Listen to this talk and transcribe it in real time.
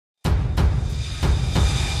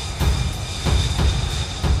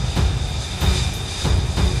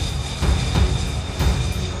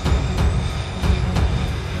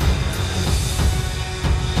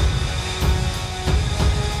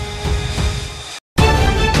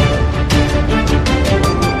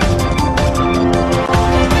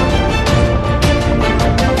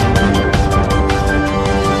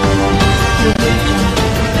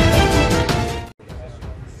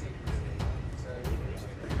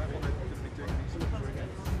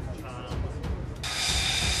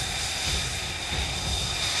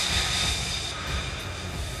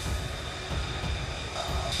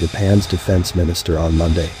Japan's defense minister on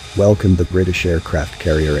Monday welcomed the British aircraft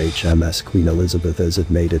carrier HMS Queen Elizabeth as it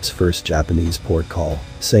made its first Japanese port call,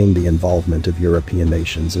 saying the involvement of European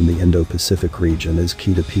nations in the Indo-Pacific region is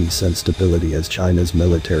key to peace and stability as China's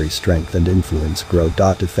military strength and influence grow.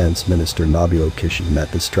 Defense Minister Nobuo Kishi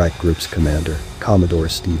met the strike group's commander, Commodore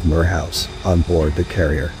Steve Moorhouse, on board the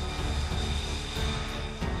carrier.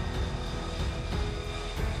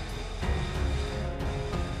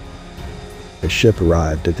 A ship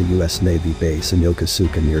arrived at the U.S. Navy base in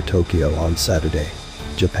Yokosuka near Tokyo on Saturday.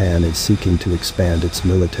 Japan is seeking to expand its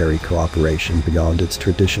military cooperation beyond its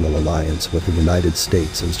traditional alliance with the United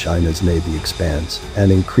States as China's navy expands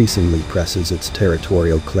and increasingly presses its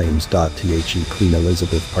territorial claims. The Queen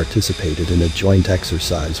Elizabeth participated in a joint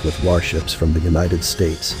exercise with warships from the United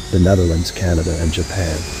States, the Netherlands, Canada and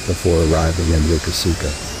Japan before arriving in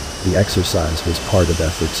Yokosuka. The exercise was part of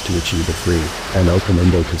efforts to achieve a free and open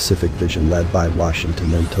Indo-Pacific vision led by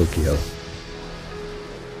Washington and Tokyo.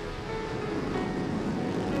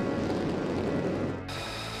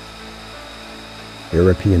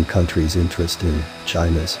 European countries' interest in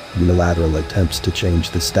China's unilateral attempts to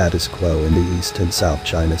change the status quo in the East and South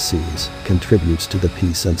China Seas contributes to the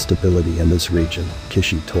peace and stability in this region,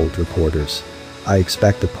 Kishi told reporters. I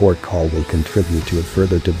expect the port call will contribute to a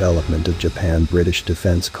further development of Japan-British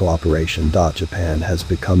defense cooperation. Japan has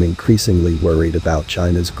become increasingly worried about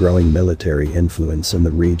China's growing military influence in the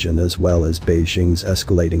region as well as Beijing's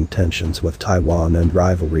escalating tensions with Taiwan and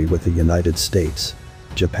rivalry with the United States.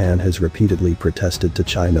 Japan has repeatedly protested to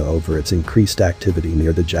China over its increased activity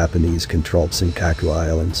near the Japanese-controlled Senkaku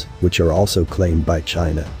Islands, which are also claimed by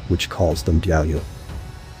China, which calls them Diaoyu.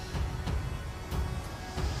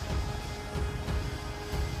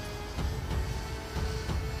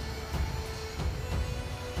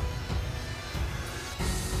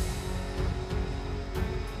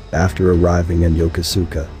 After arriving in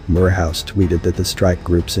Yokosuka, Moorhouse tweeted that the strike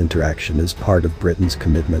group's interaction is part of Britain's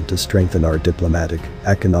commitment to strengthen our diplomatic,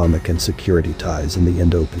 economic and security ties in the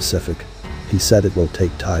Indo-Pacific. He said it will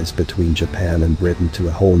take ties between Japan and Britain to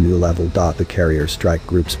a whole new level. The carrier strike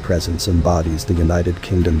group's presence embodies the United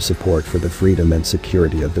Kingdom's support for the freedom and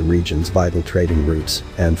security of the region's vital trading routes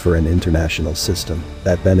and for an international system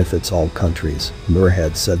that benefits all countries,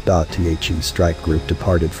 Moorhead said. The strike group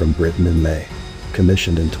departed from Britain in May.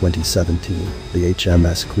 Commissioned in 2017, the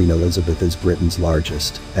HMS Queen Elizabeth is Britain's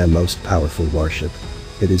largest and most powerful warship.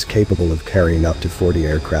 It is capable of carrying up to 40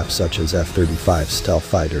 aircraft such as F-35 stealth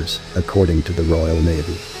fighters, according to the Royal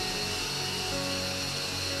Navy.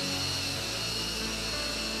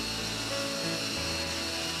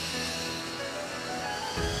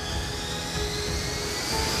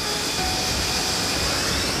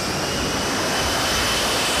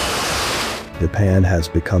 Japan has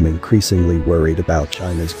become increasingly worried about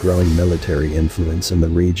China's growing military influence in the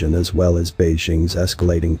region as well as Beijing's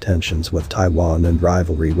escalating tensions with Taiwan and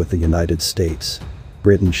rivalry with the United States.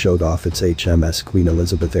 Britain showed off its HMS Queen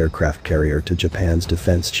Elizabeth aircraft carrier to Japan's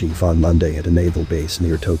defense chief on Monday at a naval base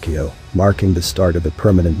near Tokyo, marking the start of a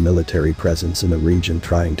permanent military presence in a region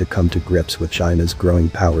trying to come to grips with China's growing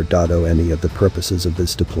power. Any of the purposes of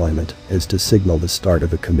this deployment is to signal the start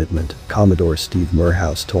of a commitment, Commodore Steve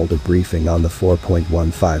Moorhouse told a briefing on the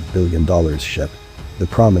 $4.15 billion ship. The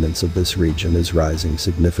prominence of this region is rising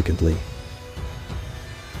significantly.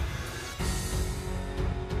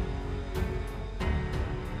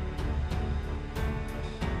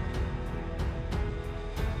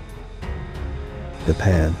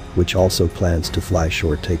 Japan, which also plans to fly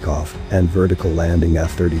short takeoff and vertical landing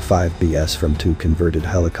F-35Bs from two converted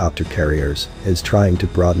helicopter carriers, is trying to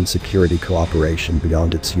broaden security cooperation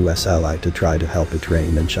beyond its U.S. ally to try to help it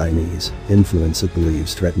rein in Chinese influence it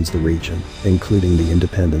believes threatens the region, including the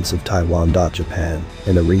independence of Taiwan. Japan,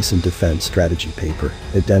 in a recent defense strategy paper,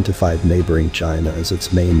 identified neighboring China as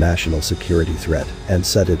its main national security threat and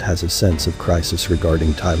said it has a sense of crisis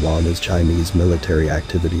regarding Taiwan as Chinese military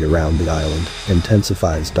activity around the island intensifies.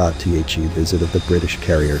 The visit of the British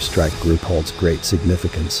carrier strike group holds great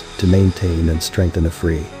significance to maintain and strengthen a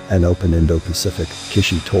free and open Indo-Pacific,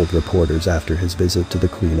 Kishi told reporters after his visit to the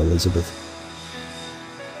Queen Elizabeth.